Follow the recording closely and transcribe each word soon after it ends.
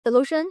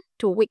Solution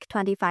to week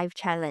 25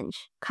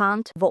 challenge.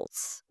 Count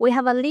votes. We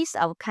have a list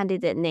of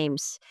candidate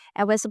names,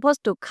 and we're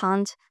supposed to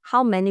count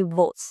how many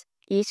votes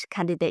each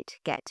candidate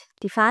get.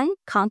 Define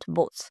count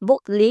votes.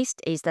 Vote list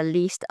is the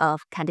list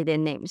of candidate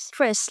names.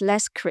 First,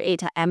 let's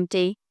create an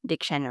empty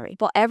dictionary.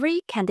 For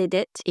every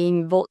candidate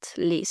in vote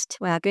list,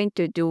 we are going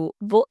to do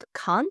vote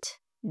count.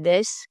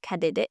 This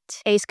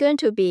candidate is going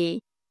to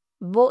be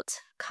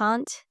vote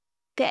count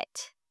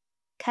get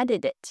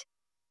candidate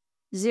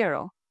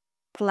 0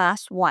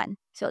 plus 1.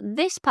 So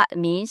this part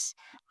means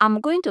I'm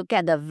going to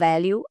get the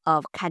value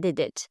of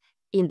candidate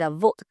in the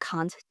vote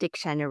count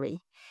dictionary.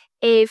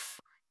 If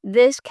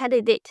this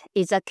candidate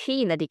is a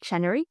key in the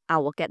dictionary, I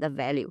will get the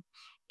value.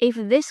 If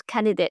this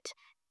candidate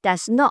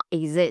does not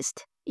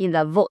exist in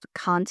the vote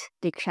count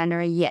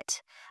dictionary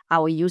yet, I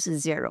will use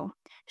 0.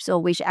 So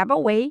whichever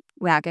way,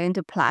 we are going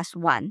to plus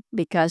 1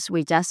 because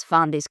we just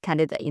found this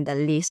candidate in the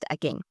list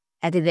again.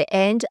 At the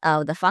end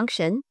of the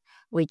function,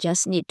 we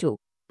just need to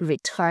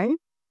return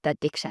the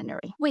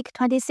dictionary. Week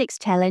 26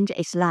 challenge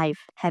is live.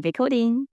 Happy coding!